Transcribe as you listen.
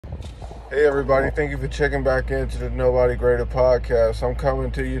Hey everybody, thank you for checking back into the Nobody Greater podcast. I'm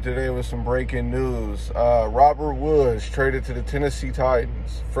coming to you today with some breaking news. Robert Woods traded to the Tennessee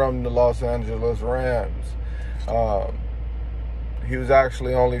Titans from the Los Angeles Rams. He was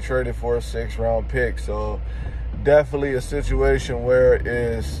actually only traded for a 6th-round pick, so definitely a situation where it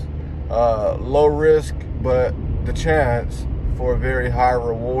is low risk, but the chance for a very high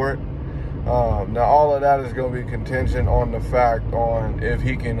reward. Now all of that is going to be contingent on the fact on if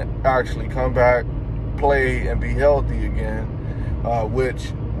he can actually come back, play, and be healthy again,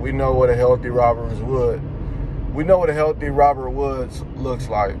 which we know what a healthy Robert Woods looks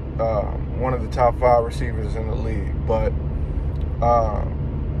like. One of the top 5 receivers in the league. But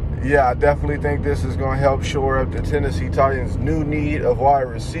yeah, I definitely think this is going to help shore up the Tennessee Titans' new need of wide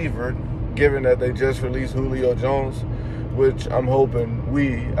receiver, given that they just released Julio Jones, which I'm hoping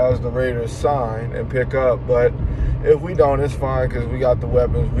we, as the Raiders, sign and pick up. But if we don't, it's fine because we got the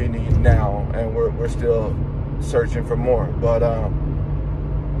weapons we need now, and we're still searching for more. But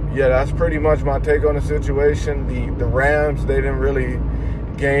yeah, that's pretty much my take on the situation. The Rams, they didn't really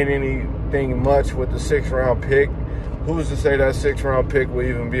gain anything much with the 6th-round pick. Who's to say that 6th-round pick will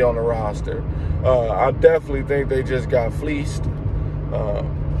even be on the roster? I definitely think they just got fleeced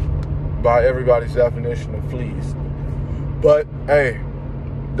by everybody's definition of fleeced. But, hey,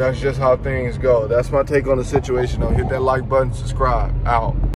 that's just how things go. That's my take on the situation. Hit that like button, subscribe. Out.